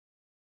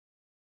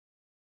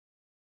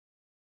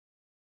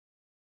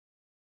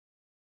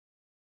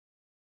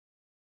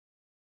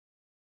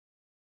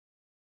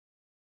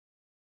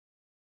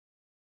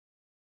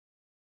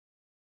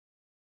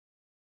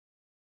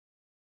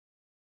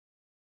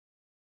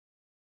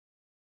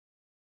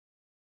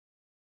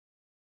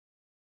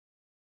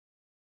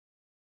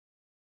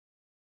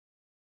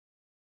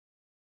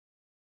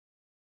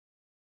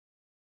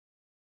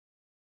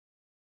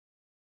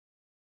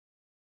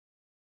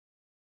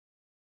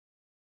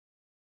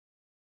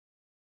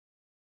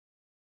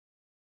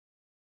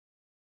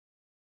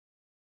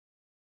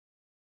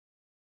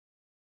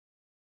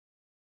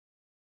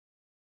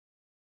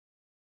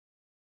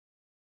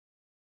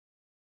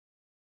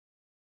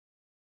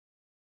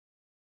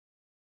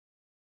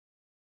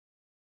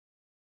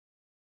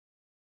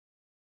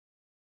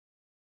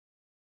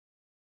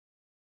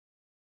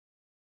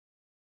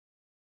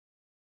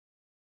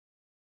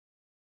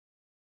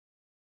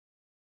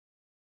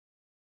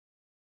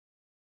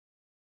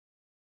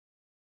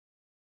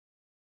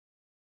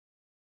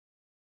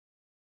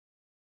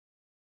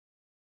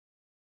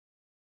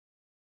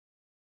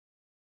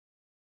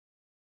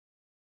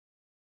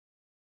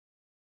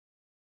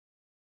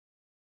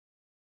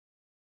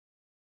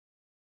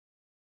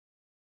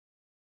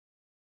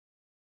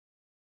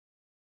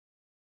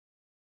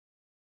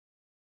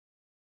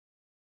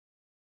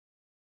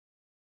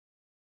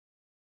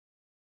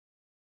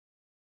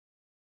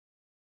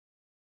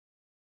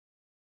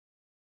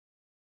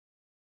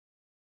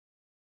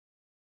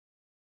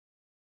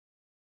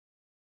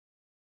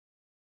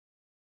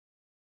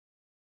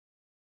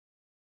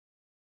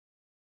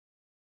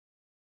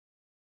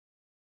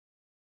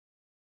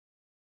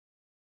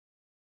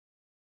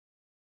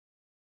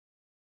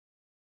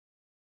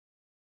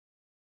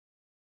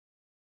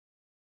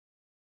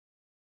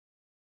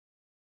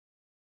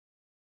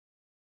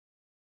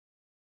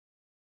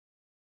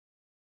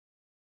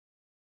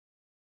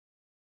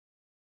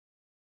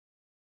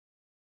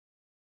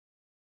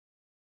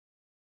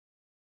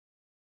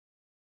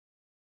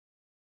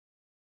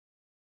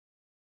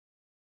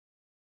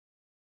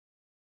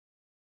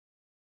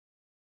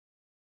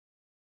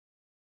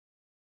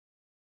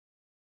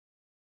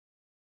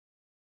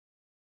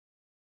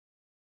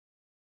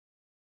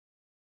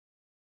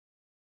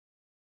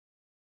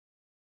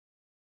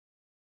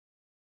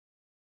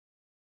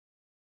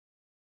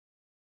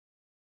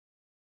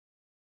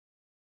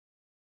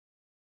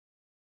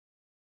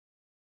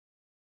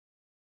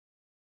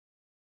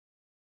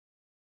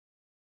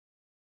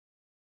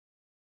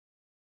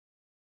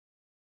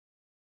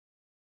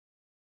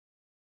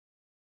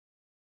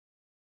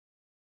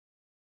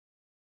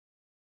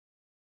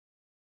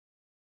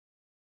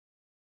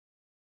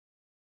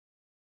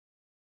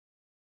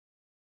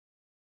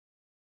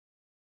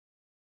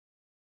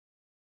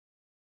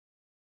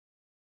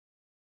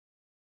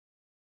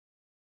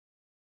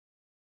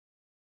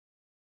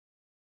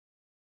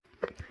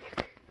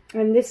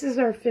And this is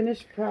our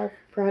finished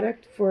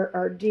product for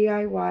our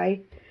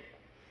DIY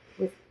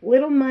with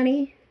little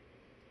money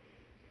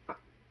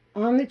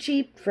on the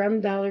cheap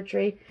from Dollar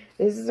Tree.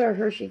 This is our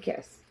Hershey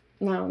Kiss.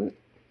 Now,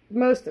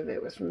 most of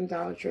it was from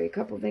Dollar Tree. A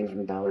couple things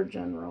from Dollar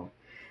General.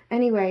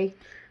 Anyway,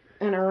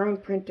 and our own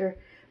printer.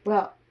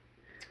 Well,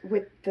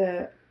 with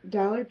the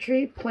Dollar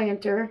Tree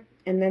planter,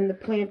 and then the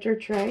planter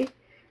tray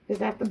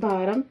is at the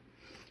bottom.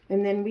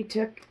 And then we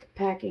took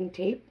packing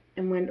tape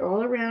and went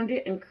all around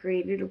it and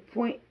created a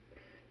point.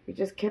 We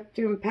just kept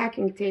doing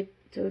packing tape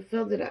till we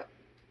filled it up.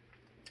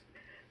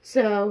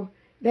 So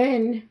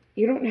then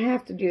you don't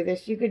have to do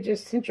this. You could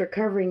just, since you're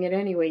covering it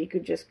anyway, you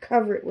could just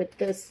cover it with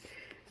this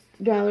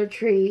Dollar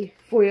Tree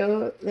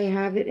foil. They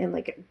have it in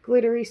like a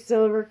glittery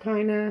silver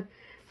kind of,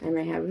 and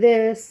they have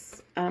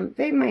this.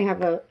 They might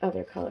have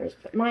other colors,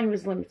 but mine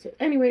was limited.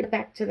 Anyway,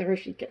 back to the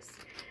Hershey Kiss.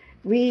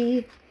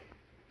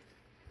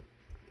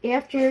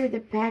 After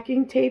the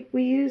packing tape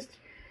we used,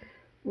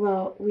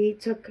 well, we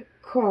took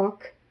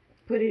caulk,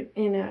 put it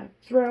in a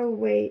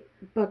throwaway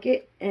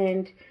bucket,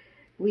 and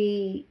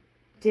we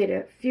did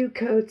a few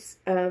coats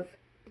of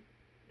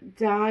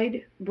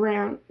dyed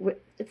brown,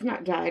 it's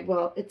not dyed,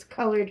 well, it's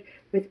colored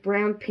with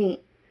brown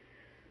paint,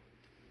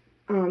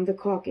 the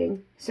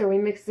caulking. So we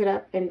mixed it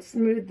up and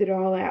smoothed it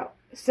all out.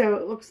 So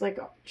it looks like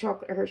a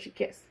chocolate Hershey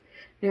Kiss.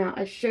 Now,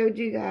 I showed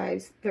you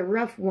guys the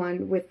rough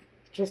one with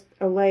just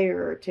a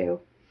layer or two.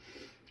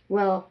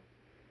 Well,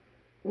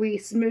 we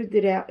smoothed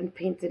it out and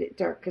painted it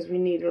dark because we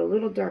needed a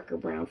little darker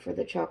brown for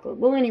the chocolate.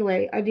 Well,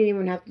 anyway, I didn't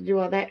even have to do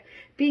all that,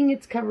 being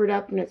it's covered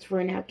up and it's for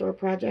an outdoor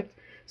project.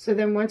 So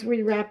then once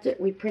we wrapped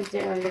it, we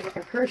printed on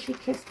a Hershey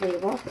Kiss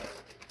label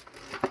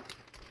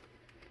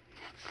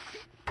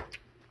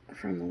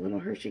from the little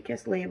Hershey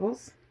Kiss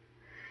labels.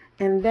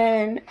 And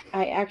then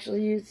I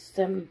actually used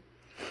some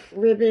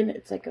ribbon.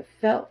 It's like a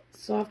felt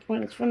soft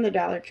one. It's from the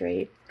Dollar Tree.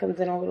 It comes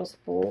in a little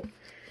spool.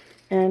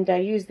 And I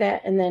used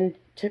that and then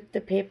took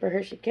the paper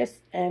Hershey Kiss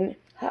and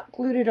hot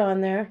glued it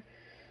on there.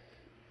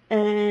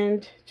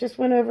 And just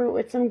went over it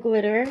with some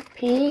glitter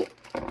paint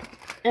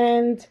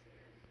and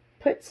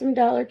put some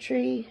Dollar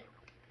Tree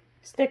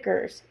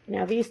stickers.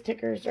 Now these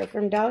stickers are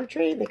from Dollar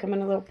Tree. They come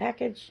in a little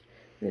package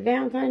in the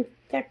Valentine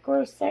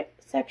decor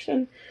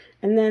section.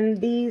 And then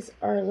these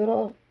are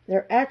little,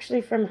 they're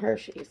actually from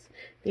Hershey's.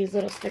 These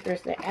little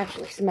stickers, they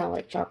actually smell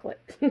like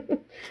chocolate.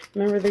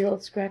 Remember the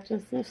old scratch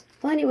and sniffs?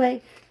 Well,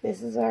 anyway,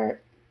 this is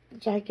our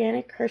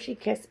gigantic Hershey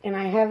Kiss, and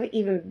I have an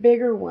even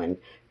bigger one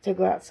to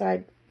go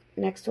outside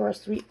next to our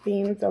sweet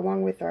themes,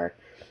 along with our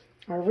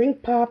ring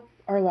pop,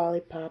 our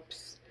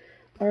lollipops,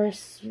 our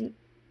sweet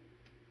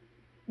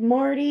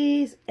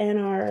Smarties, and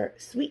our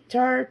sweet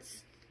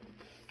tarts,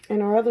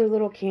 and our other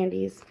little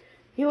candies.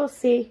 You will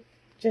see.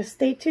 Just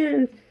stay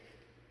tuned.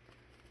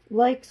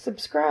 Like,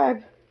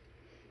 subscribe.